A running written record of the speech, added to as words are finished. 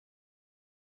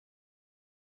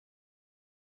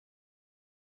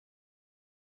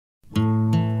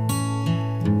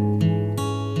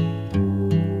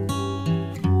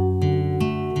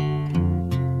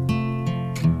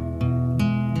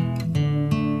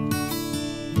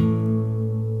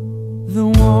The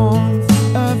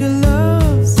warmth of your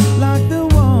love's like the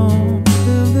warmth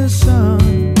of the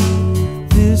sun.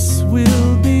 This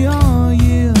will be our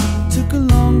year. Took a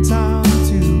long time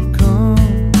to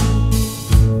come.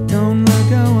 Don't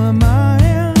look over my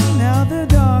hand, now the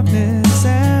darkness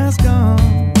has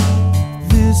gone.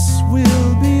 This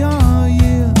will be our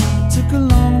year. Took a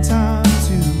long time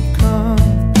to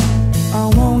come. I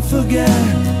won't forget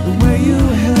the way you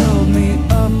held me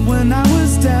up when I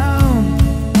was down.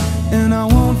 And I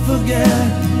won't forget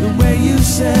the way you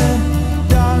said,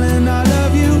 darling, I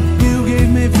love you. You gave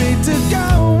me faith to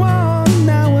go on.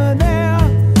 Now we're there,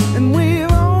 and we've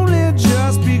only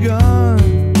just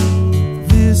begun.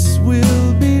 This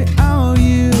will be our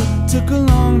year. Took a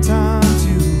long time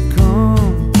to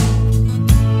come.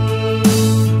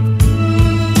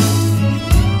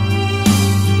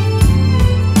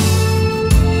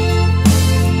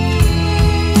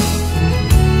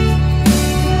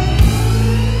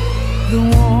 The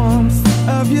warmth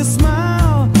of your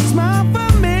smile, smile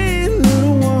for me,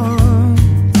 little one.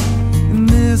 And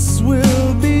this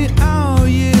will be our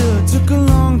year. Took a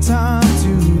long time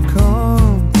to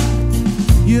come.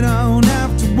 You don't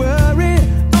have to worry,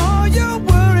 all your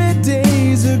worried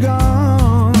days are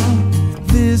gone.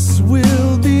 This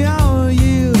will be our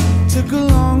year. Took a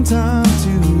long time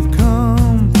to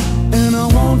come. And I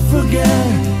won't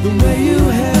forget the way you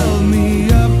held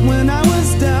me up when I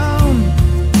was down.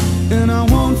 And I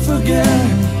won't forget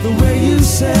the way you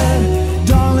said,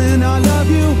 darling, I love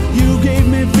you. You gave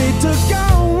me faith to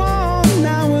go on.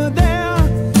 Now we're there,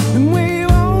 and we've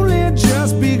only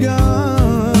just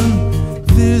begun.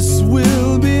 This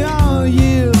will be our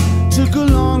year. Took a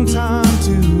long time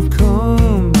to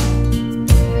come.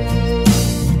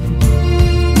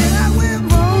 Yeah,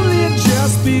 we've only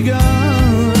just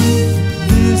begun.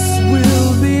 This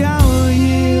will be our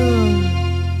year.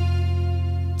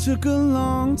 Took a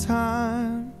long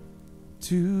time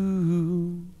to